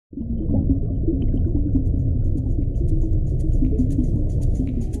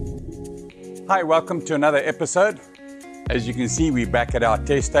Hi, welcome to another episode. As you can see, we're back at our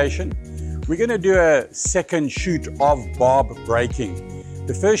test station. We're going to do a second shoot of barb breaking.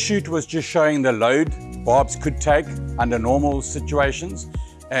 The first shoot was just showing the load barbs could take under normal situations,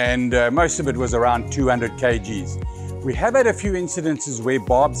 and most of it was around 200 kgs. We have had a few incidences where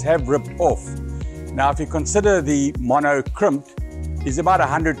barbs have ripped off. Now, if you consider the mono crimped is about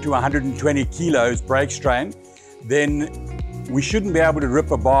 100 to 120 kilos break strain, then we shouldn't be able to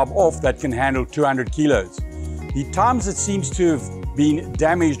rip a barb off that can handle 200 kilos. The times it seems to have been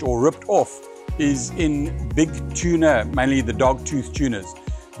damaged or ripped off is in big tuna, mainly the dogtooth tunas.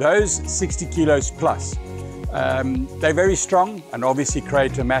 Those 60 kilos plus. They're very strong and obviously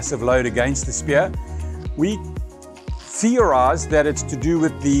create a massive load against the spear. We theorize that it's to do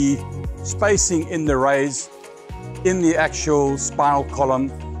with the spacing in the rays, in the actual spinal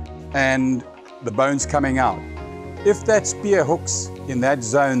column and the bones coming out. If that spear hooks in that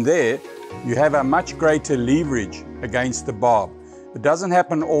zone there, you have a much greater leverage against the barb. It doesn't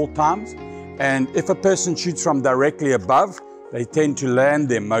happen all times, and if a person shoots from directly above, they tend to land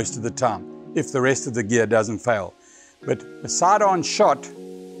them most of the time, if the rest of the gear doesn't fail. But a side-on shot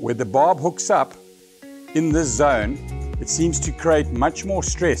where the barb hooks up in this zone, it seems to create much more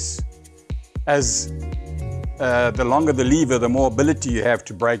stress as the longer the lever, the more ability you have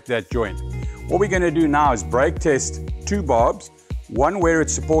to break that joint. What we're going to do now is break test two barbs, one where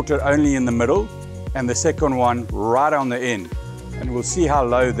it's supported only in the middle and the second one right on the end, and we'll see how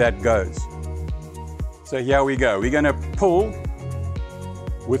low that goes. So here we go. We're going to pull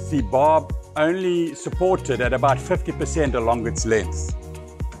with the barb only supported at about 50% along its length.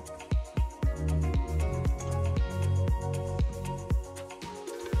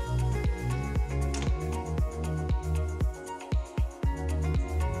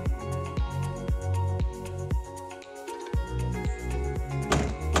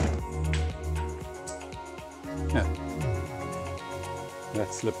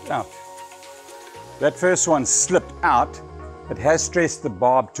 That slipped out. That first one slipped out. It has stressed the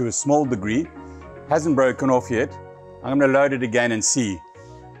barb to a small degree. Hasn't broken off yet. I'm going to load it again and see.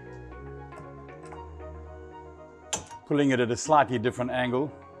 Pulling it at a slightly different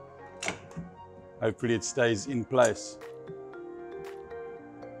angle. Hopefully it stays in place.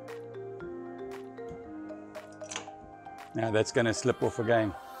 Now that's going to slip off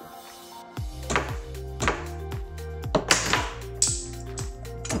again.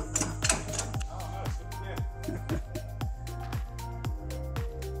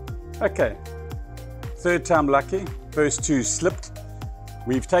 Okay, third time lucky. First two slipped.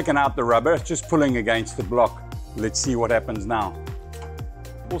 We've taken out the rubber, just pulling against the block. Let's see what happens now.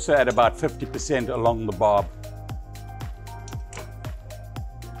 Also at about 50% along the barb.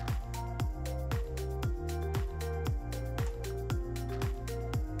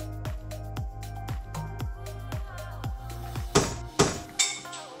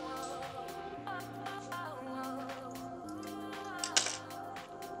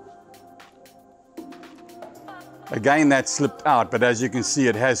 Again, that slipped out, but as you can see,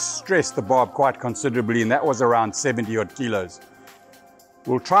 it has stressed the barb quite considerably, and that was around 70 odd kilos.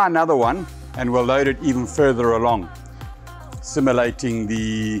 We'll try another one, and we'll load it even further along, simulating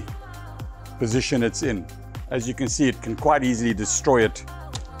the position it's in. As you can see, it can quite easily destroy it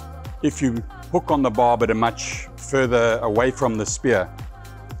if you hook on the barb at a much further away from the spear.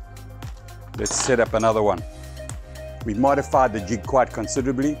 Let's set up another one. We've modified the jig quite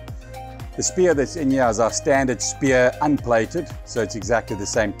considerably. The spear that's in here is our standard spear unplated, so it's exactly the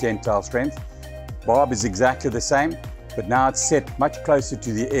same tensile strength. Barb is exactly the same, but now it's set much closer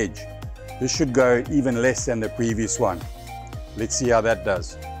to the edge. This should go even less than the previous one. Let's see how that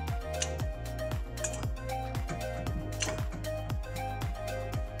does.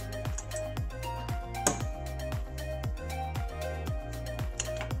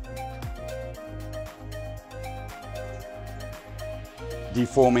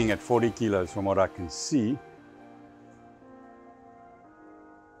 Deforming at 40 kilos from what I can see.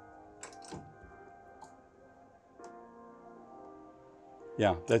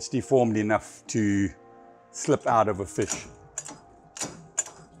 Yeah, that's deformed enough to slip out of a fish.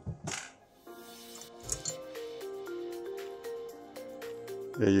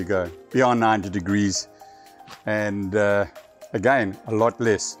 There you go, beyond 90 degrees, and again, a lot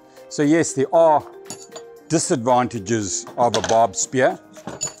less. So yes, there are disadvantages of a barb spear.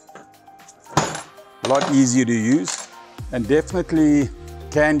 A lot easier to use, and definitely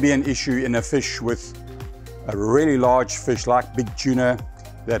can be an issue in a fish with a really large fish like big tuna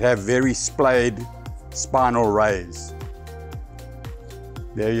that have very splayed spinal rays.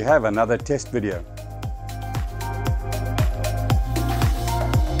 There you have another test video.